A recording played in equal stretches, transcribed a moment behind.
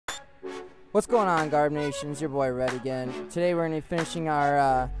What's going on, Garb Nation? It's your boy Red again. Today we're gonna be finishing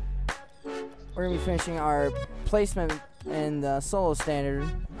our placement in the solo standard.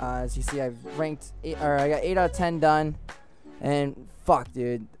 As you see, I got 8 out of 10 done, and fuck,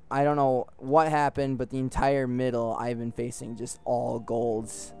 dude, I don't know what happened, but the entire middle I've been facing just all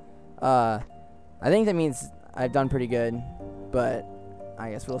golds. I think that means I've done pretty good, but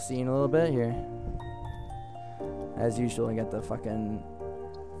I guess we'll see in a little bit here. As usual, I got the fucking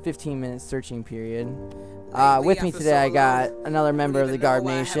 15-minute searching period. With me today, I got another member of the Garb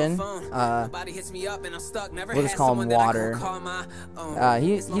Nation. We'll just call him Water.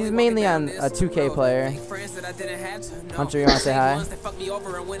 He's mainly on a 2K player. Hunter, you want to say hi?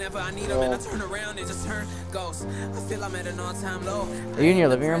 Are you in your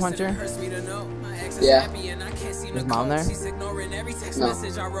living room, Hunter? Yeah. Is Mom there? No.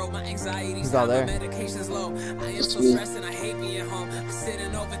 Who's all there? Just me.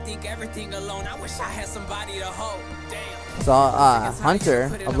 So, Hunter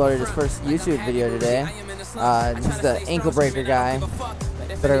uploaded his first YouTube video today. He's the ankle breaker guy.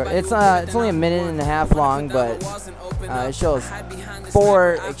 But it's only a minute and a half long, but it shows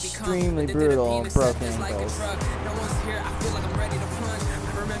 4 extremely brutal broken ankles.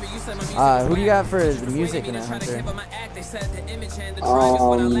 Who do you got for the music in it, Hunter?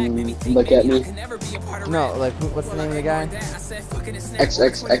 Look at me. No, like, what's the name of the guy?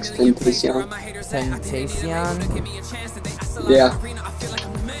 XXX Temptation. Temptation? Yeah.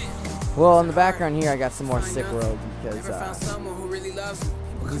 Well, in the background here, I got some more sick road because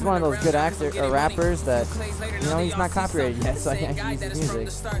he's one of those good rappers that, you know, he's not copyrighted yet, so I can't use his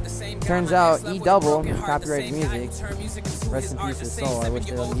music. Turns out, E-Double copyrighted music. Rest in peace his soul. I wish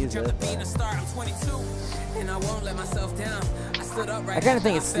they let me use it. I kind of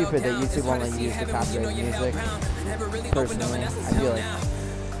think it's stupid that YouTube won't let you use the copyrighted music. Personally, I feel like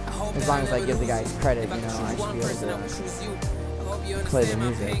as long as I give the guys credit, you know, I should be able to play the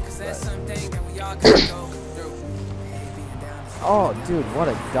music. But. Oh, dude, what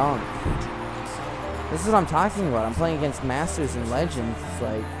a dunk. This is what I'm talking about. I'm playing against Masters and Legends. It's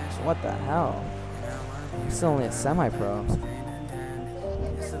like, what the hell? I'm still only a semi-pro.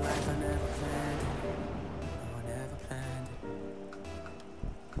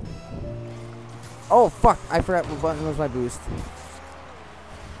 Oh, fuck. I forgot what button was my boost.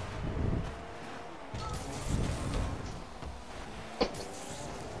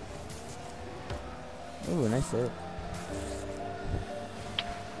 Ooh, nice hit.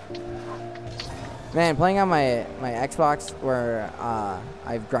 Man, playing on my Xbox where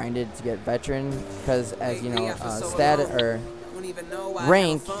I've grinded to get veteran because, as you know, stat or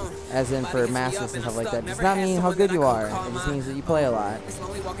rank, as in for masters and stuff like that, does not mean how good you are. It just means that you play a lot.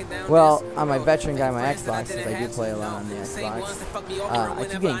 Well, on my veteran guy, my Xbox, since I do play a lot on the Xbox, I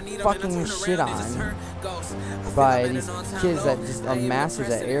keep getting fucking shit on by these kids that just are masters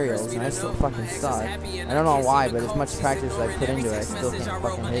at aerials, and I still fucking suck. I don't know why, but as much practice as I put into it, I still can't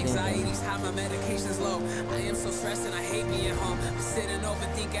fucking hit anything.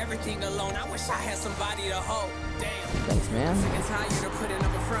 Thanks, man.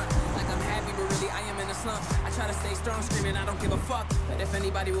 I try to stay strong, screaming, I don't give a fuck. But if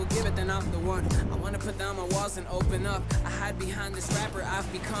anybody will give it, then I'm the one. I want to put down my walls and open up. I hide behind this rapper I've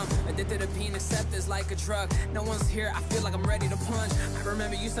become. Addicted to being accepted like a drug. No one's here, I feel like I'm ready to punch. I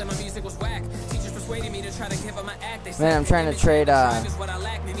remember you said my music was whack. Teachers persuaded me to try to give up my act. Man, I'm trying to trade that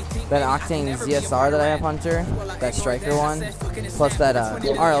Octane ZSR that I have, Hunter. That striker one. Plus that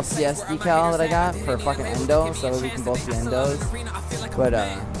RLCS decal that I got for fucking endo, so we can both be endos. But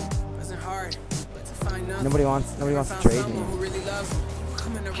Nobody wants to trade me.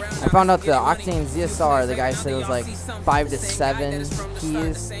 I found out the Octane ZSR, the guy said it was like 5 to 7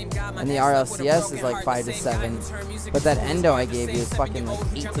 keys, and the RLCS is like 5 to 7. But that endo I gave you is fucking like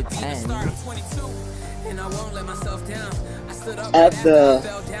 8 to 10. At the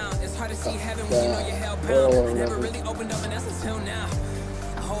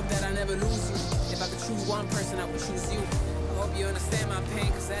hope you understand my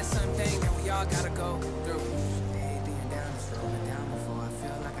pain, cause that's something that we all gotta go through. Hey, being down this road, been down before. I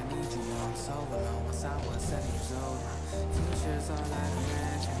feel like I need you now. I'm so alone. Once I was 7 years old, future's all I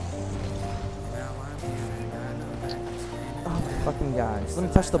imagine. Now I'm here and I know that. Oh my fucking guys. Let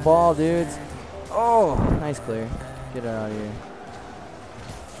me touch the ball, dudes. Oh, nice clear. Get it out of here.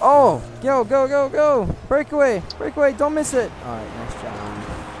 Oh, go, go, go, go. Breakaway, breakaway, don't miss it. Alright, nice job.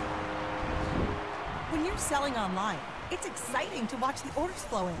 When you're selling online, it's exciting to watch the orders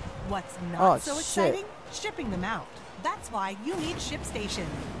flow in. What's not so exciting? Shipping them out. That's why you need ShipStation,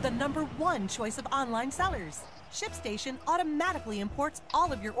 the #1 choice of online sellers. ShipStation automatically imports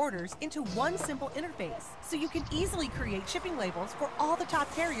all of your orders into one simple interface, so you can easily create shipping labels for all the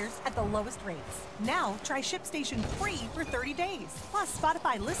top carriers at the lowest rates. Now, try ShipStation free for 30 days. Plus,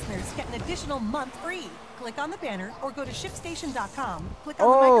 Spotify listeners get an additional month free. Click on the banner or go to ShipStation.com, click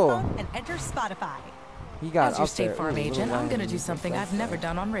on the microphone, and enter Spotify. He got As your up State there. Farm Ooh, agent, I'm going to do music. something That's I've never sick.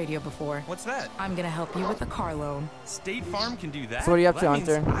 done on radio before. What's that? I'm going to help you with a car loan. State Farm can do that? So what are you up to, That means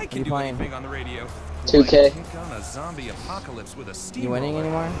Hunter? I What are can you do playing? anything on the radio. 2K. Like take on a zombie apocalypse with a steamroller. You winning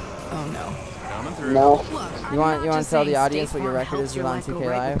anymore? Oh, no. Coming through. No. Look, You want to tell the audience State what your Farm record helps is your on life go 2K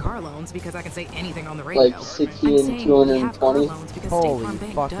right with Live? car loans because I can say anything on the radio. Like 60 I'm and saying we have car 220. loans because Holy State Farm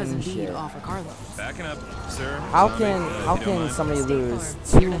Bank fucking does indeed shit. offer car loans. Backing up, sir. How Zombie, can if you don't mind. somebody State lose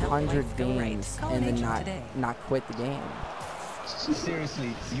Farm. Gonna help 200 life go right. games Call and an then agent today. not quit the game?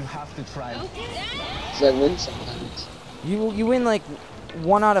 Seriously, you have to try. Because I win sometimes. You win like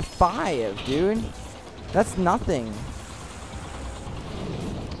 1 out of 5, dude. That's nothing.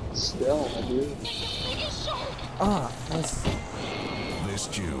 Still, I do. That's This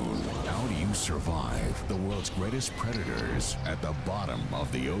June, how do you survive the world's greatest predators at the bottom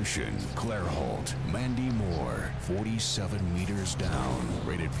of the ocean? Claire Holt, Mandy Moore, 47 meters down,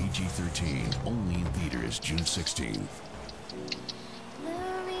 rated PG-13, only in theaters June 16th.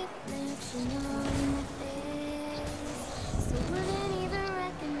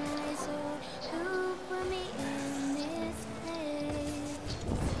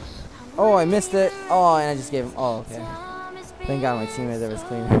 Oh, I missed it. Oh, and I just gave him. Oh, okay. Thank God my teammate there was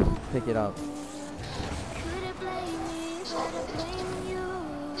clean. Pick it up.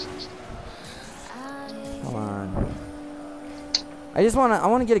 Come on. I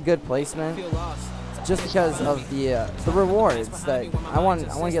want to get a good placement, just because of the rewards that I want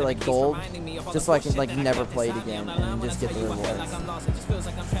to get like gold, just so I can like never play it again and just get the rewards.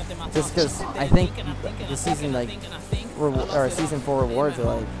 Just because I think the season like season 4 rewards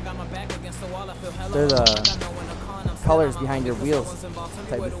are like they're the colors behind your wheels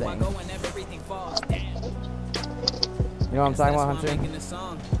type of thing. You know what I'm talking about, Hunter?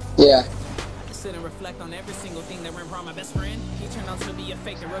 Yeah.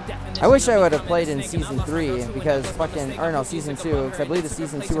 I wish I would have played in season 3 because season 2, because I believe the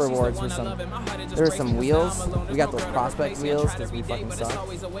season 2 rewards were there were some wheels. We got those prospect wheels because we fucking suck.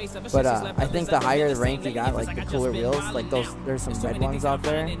 But I think the higher the rank you got, like the cooler wheels, like there's some red ones out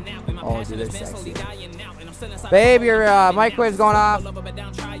there. Oh, dude, they're sexy. Babe, your microwave's going off.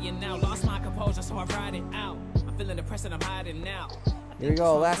 Here we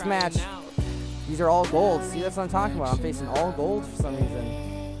go, last match. These are all gold. See, that's what I'm talking about. I'm facing all gold for some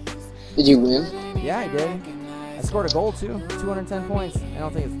reason. Did you win? Yeah, I did. I scored a goal too. 210 points. I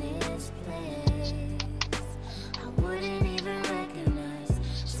don't think it's...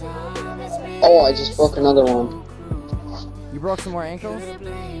 Oh, I just broke another one. You broke some more ankles?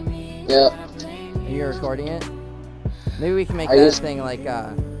 Yep. Are you recording it? Maybe we can make I that just- thing like,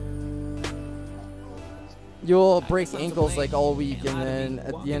 you'll break ankles like all week, and then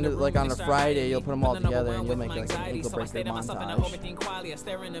at the end of like on a Friday, you'll put them all together, and you'll make like an ankle breaker montage.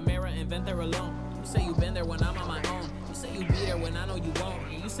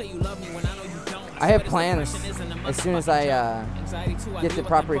 I have plans as soon as I get the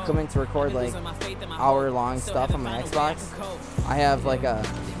proper equipment to record like hour-long stuff on my Xbox. I have like a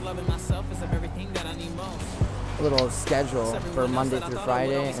little schedule for Monday through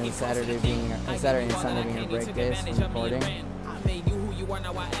Friday and Saturday and Sunday being a break days from recording.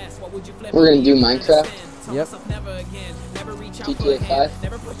 We're gonna do Minecraft. Yep. GTA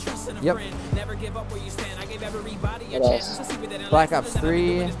 5. Yep. What else? Black Ops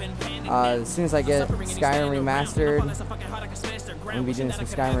 3. As soon as I get Skyrim remastered, I'm gonna be doing some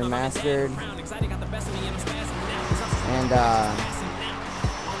Skyrim remastered. And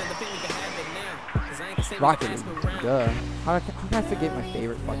Rocket League. Duh. How can I forget my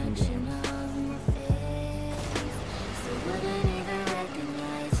favorite fucking game?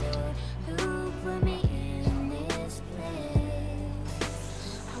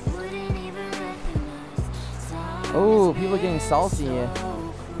 Oh, people getting salty.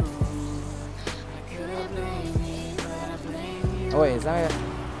 Oh wait, is that?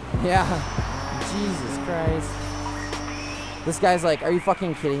 Yeah. Jesus Christ. This guy's like, are you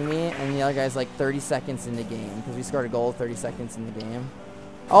fucking kidding me? And the other guy's like 30 seconds in the game because we scored a goal 30 seconds in the game.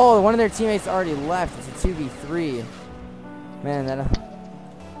 Oh, one of their teammates already left. It's a 2v3. Man, that.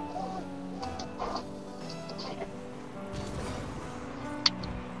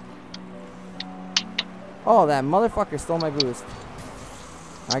 Oh, that motherfucker stole my boost.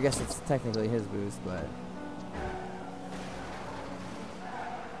 I guess it's technically his boost, but.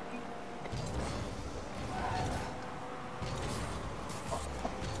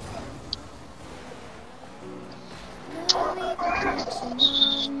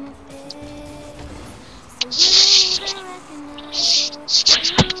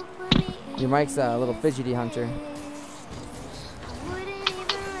 Your mic's a little fidgety, Hunter.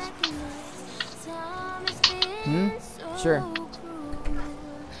 Hmm? Sure.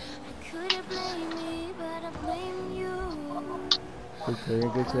 Good clear,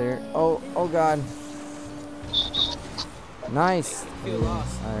 good clear. Oh, oh God. Nice.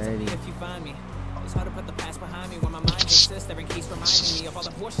 Alrighty. If you find me, it's hard to put the past behind me when my mind insists every case reminding me of all the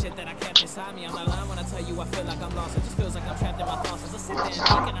bullshit that I kept inside me. I'm not lying when I tell you I feel like I'm lost. It just feels like I'm trapped in my thoughts. As I sit there and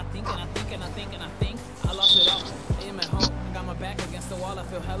think and I think and I think and I think and I think I lost it all. I am at home. I got my back against the wall. I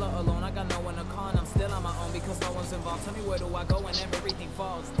feel hella alone. I got no one to call and I'm still on my own because no one's involved. Tell me where do I go when everything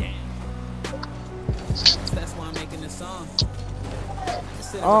falls? Damn. That's why I'm making this song.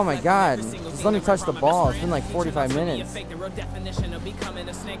 Oh my God. Just let me touch the ball. It's been like 45 minutes. Dude,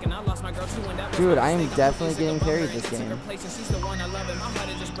 I am definitely getting carried this game.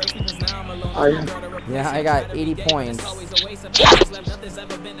 Yeah, I got 80 points.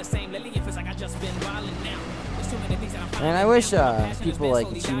 And I wish people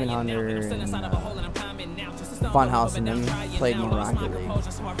like Achievement Hunter and Funhouse and them played more Rocket League.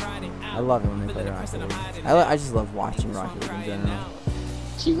 I love it when they play Rocket League. I just love watching Rocket League in general.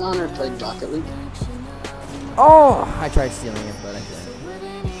 Achievement Hunter played Rocket League? Oh, I tried stealing it, but I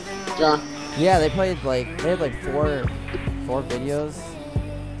didn't. John? Yeah, they played like, they had like four videos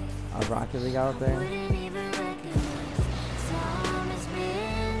of Rocket League out there.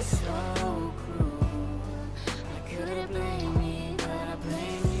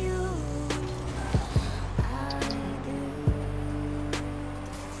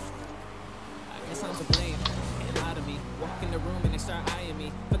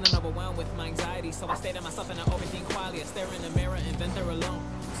 With my anxiety, so I stay to myself and I overthink quietly. I stare in the mirror and vent there alone.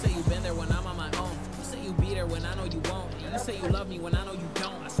 You say you've been there when I'm on my own. You say you be there when I know you won't. And you say you love me when I know you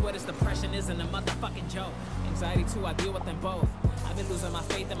don't. I swear this depression isn't a motherfucking joke. Anxiety too, I deal with them both. I've been losing my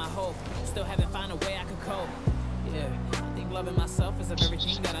faith and my hope. Still haven't found a way I could cope. Yeah, I think loving myself is of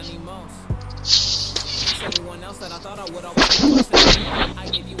everything that I need most. Everyone else that I thought I would always be. I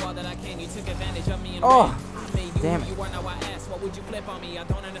gave you all that I can. You took advantage of me and damn it. You weren't how I asked. What would you flip on me? I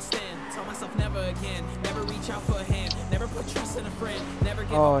don't understand. Tell myself never again. Never reach out for a hand. Never put trust in a friend. Never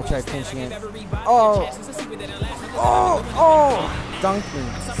give I up. tried pinching it. Dunked me.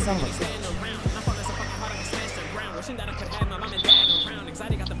 Son of a bitch. Wishing that I could have my mom and dad around.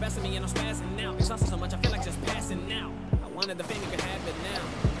 Anxiety got the best of me and I'm spazzing now. Exhausted so much I feel like just passing now. I wanted the fame you could have it now.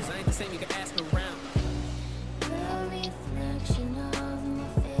 Cause I ain't the same you could ask around.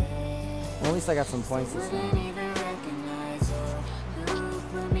 Well, at least I got some points this time.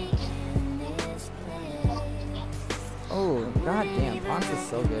 Oh, goddamn, Ponce is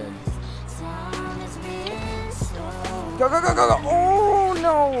so good. Go, go, go, go, go! Oh,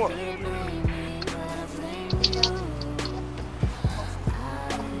 no!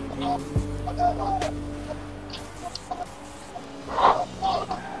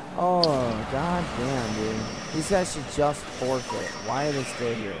 Oh, goddamn, dude. These guys should just forfeit. Why are they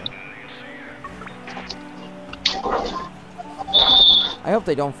still here? I hope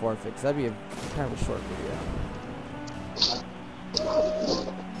they don't forfeit, because that'd be a kind of a short video.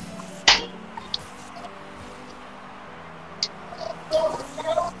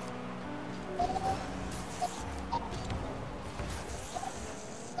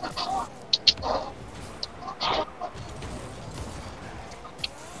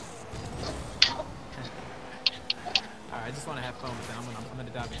 Alright, I just want to have fun with it. I'm gonna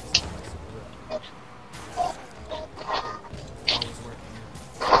dive into something super real.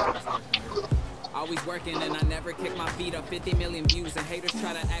 Always working and I never kick my feet up. 50 million views and haters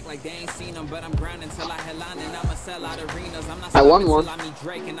try to act like they ain't seen them, but I'm grinding till I headline and I'ma sell out arenas. I'm not won one. I meet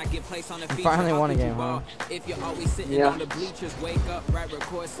Drake and I get placed on the feature. Finally won a game, huh? If you're always sitting on the bleachers, wake up, right,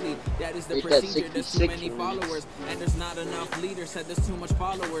 record, sleep. That is the procedure. There's too many followers and there's not enough leaders. Said there's too much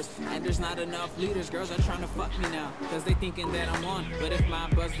followers and there's not enough leaders. Girls are trying to fuck me now cause they thinking that I'm on. But if my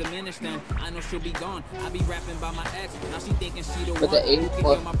buzz diminished, then I know she'll be gone. I be rapping by my ex. Now she thinking she the one. With the A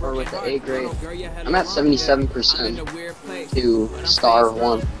or with the A grade, I'm at 77% to star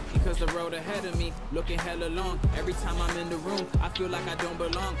 1. Because the road ahead of me looking hella long. Every time I'm in the room, I feel like I don't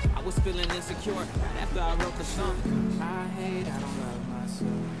belong. I was feeling insecure after I wrote the song. I hate I don't love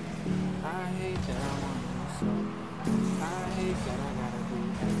myself. I hate that I want myself. I hate that I gotta be.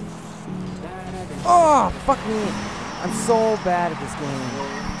 Oh, fuck me. I'm so bad at this game.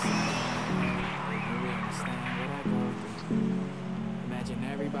 Imagine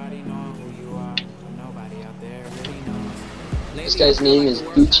everybody knowing who you are, but nobody out there really knows. This guy's name is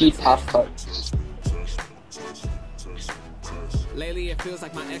Gucci Pop Tart. Lately it feels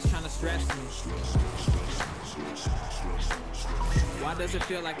like my ex trying to stress me? Why does it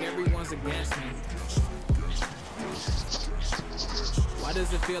feel like everyone's against me? Why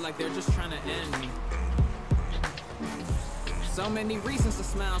does it feel like they're just trying to end me? So many reasons to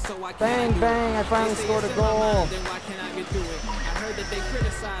smile, so I Bang, bang, I finally scored a goal. Then why can't I get through it? I heard that they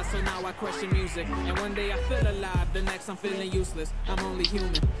criticize, so now I question music. And one day I feel alive, the next I'm feeling useless. I'm only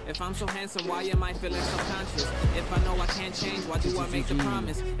human. If I'm so handsome, why am I feeling subconscious? If I know I can't change, why do I make the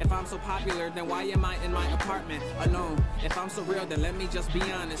promise? If I'm so popular, then why am I in my apartment alone? If I'm so real, then let me just be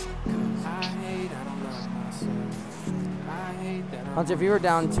honest. I hate I don't love myself. I hate that. Hunter, if you were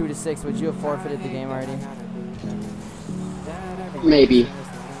down 2-6, would you have forfeited the game already? Maybe.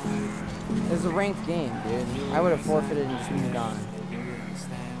 It was a ranked game, dude. I would have forfeited and just moved on.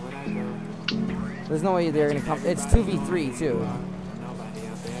 There's no way they're gonna come. It's 2v3 too.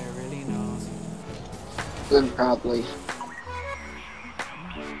 Then probably.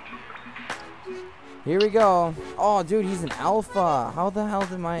 Here we go. Oh, dude, he's an alpha. How the hell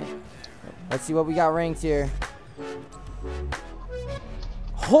did my... Let's see what we got ranked here.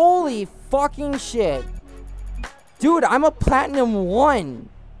 Holy fucking shit. Dude, I'm a platinum 1.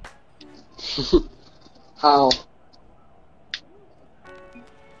 How?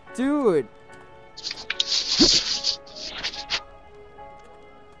 Dude.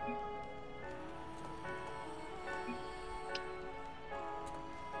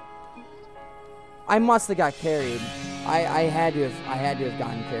 I must have got carried. I had to have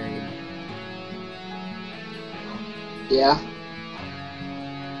gotten carried. Yeah.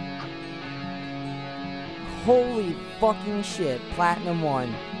 Holy fucking shit, platinum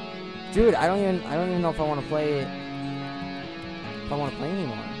 1. Dude, I don't even know if I want to play it. If I want to play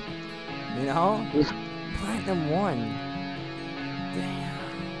anymore. You know? Platinum 1. Damn.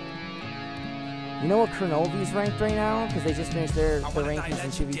 You know what Kronovi's ranked right now? Because they just finished their rankings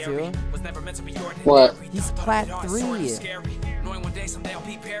in 2v2. What? He's plat 3.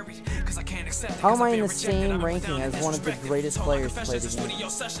 How am I in the same ranking as one of the greatest players to play the game?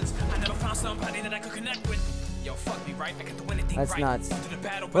 That's nuts.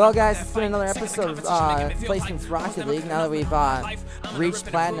 Well, guys, it's been another episode of Placements Rocket League. Now that we've reached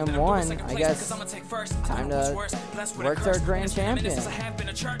Platinum 1, I guess time to work to our Grand Champion.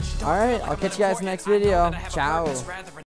 Alright, I'll catch you guys in the next video. Ciao.